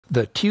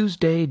The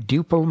Tuesday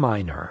Duple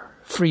Minor,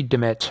 Fried de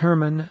Metz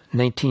Herman,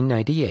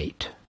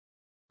 1998.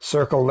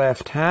 Circle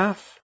left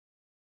half.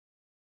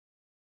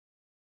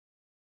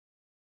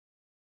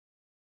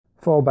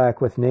 Fall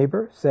back with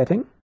neighbor,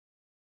 setting.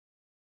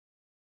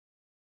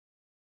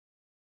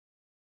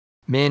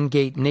 Men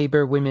gate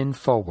neighbor women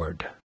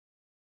forward.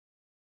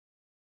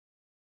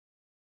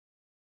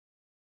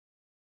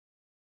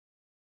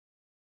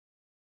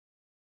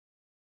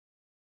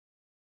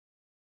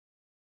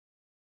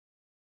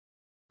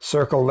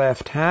 Circle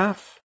left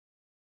half.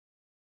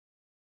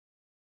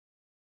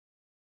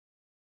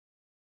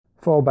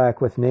 Fall back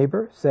with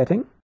neighbor,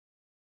 setting.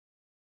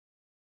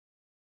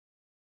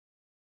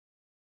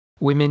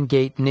 Women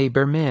gate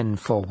neighbor men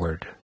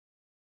forward.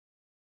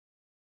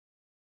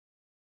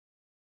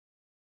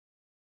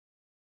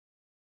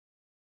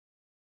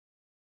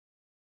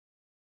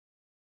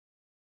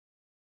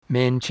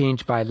 Men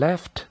change by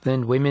left,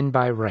 then women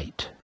by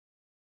right.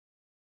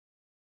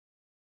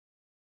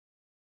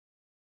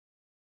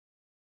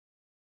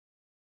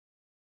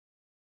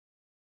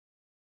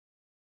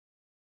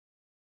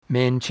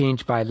 Men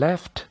change by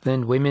left,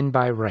 then women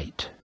by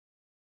right.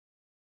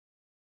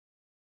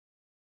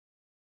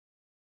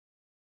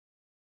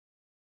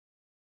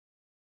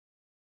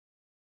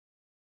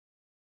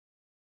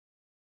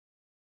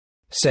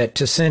 Set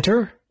to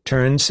center,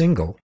 turn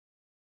single.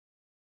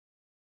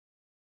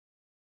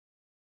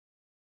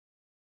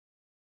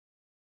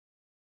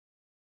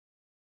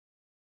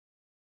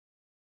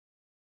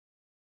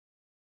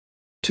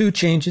 Two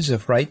changes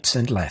of rights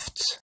and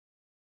lefts.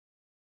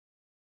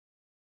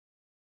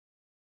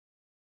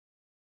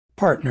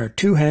 Partner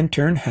two-hand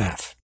turn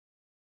half.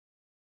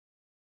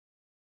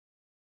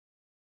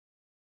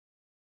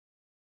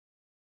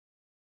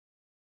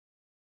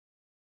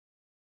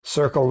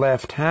 Circle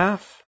left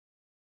half.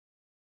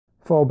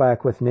 Fall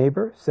back with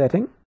neighbor,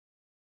 setting.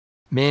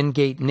 Men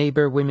gate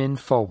neighbor women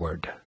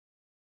forward.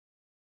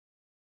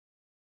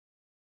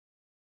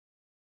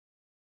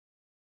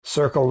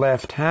 Circle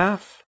left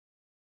half.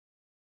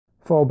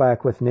 Fall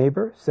back with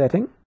neighbor,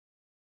 setting.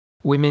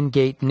 Women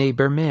gate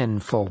neighbor men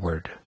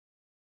forward.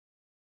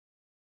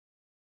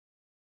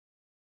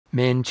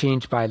 Men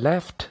change by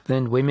left,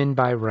 then women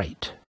by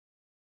right.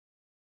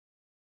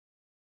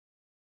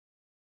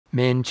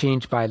 Men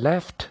change by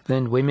left,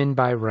 then women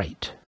by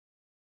right.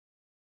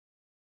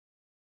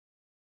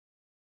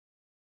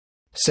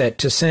 Set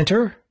to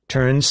center,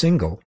 turn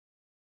single.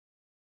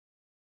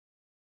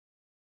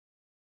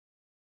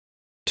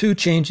 Two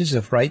changes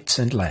of rights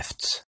and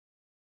lefts.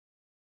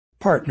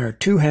 Partner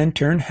two-hand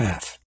turn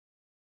half.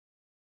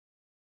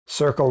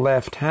 Circle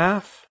left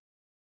half.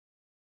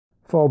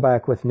 Fall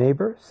back with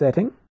neighbor,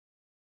 setting.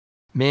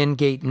 Men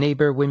gate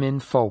neighbor women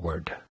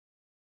forward.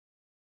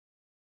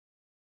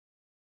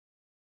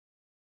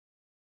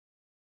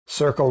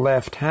 Circle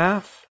left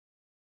half.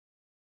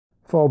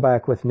 Fall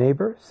back with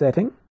neighbor,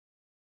 setting.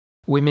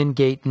 Women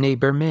gate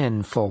neighbor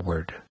men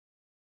forward.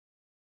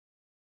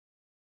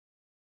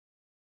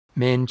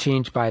 Men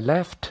change by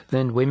left,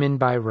 then women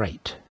by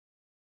right.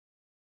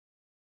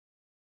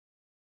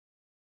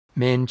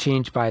 Men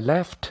change by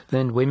left,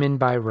 then women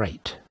by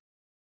right.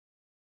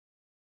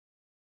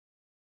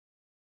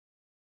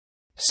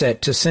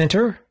 Set to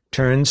center,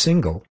 turn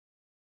single.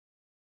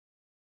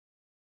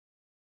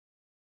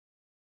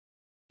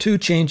 Two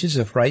changes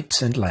of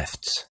rights and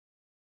lefts.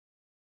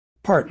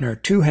 Partner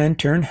two-hand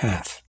turn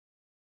half.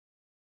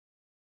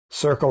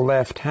 Circle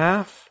left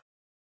half.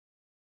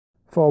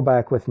 Fall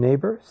back with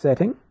neighbor,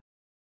 setting.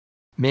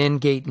 Men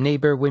gate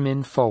neighbor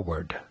women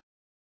forward.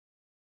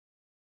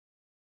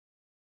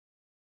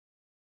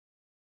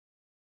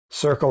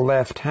 Circle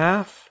left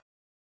half.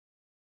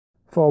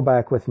 Fall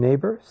back with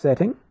neighbor,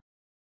 setting.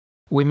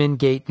 Women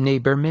gate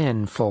neighbor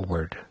men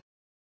forward.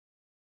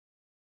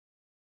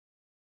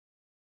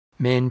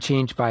 Men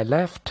change by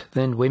left,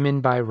 then women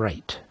by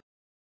right.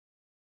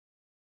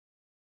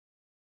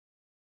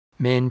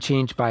 Men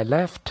change by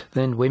left,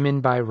 then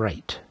women by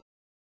right.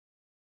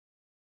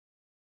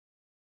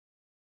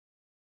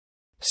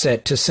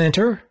 Set to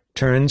center,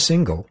 turn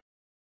single.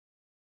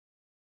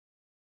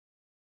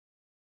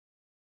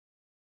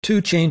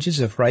 Two changes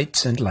of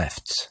rights and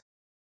lefts.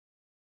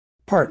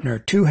 Partner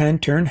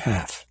two-hand turn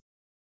half.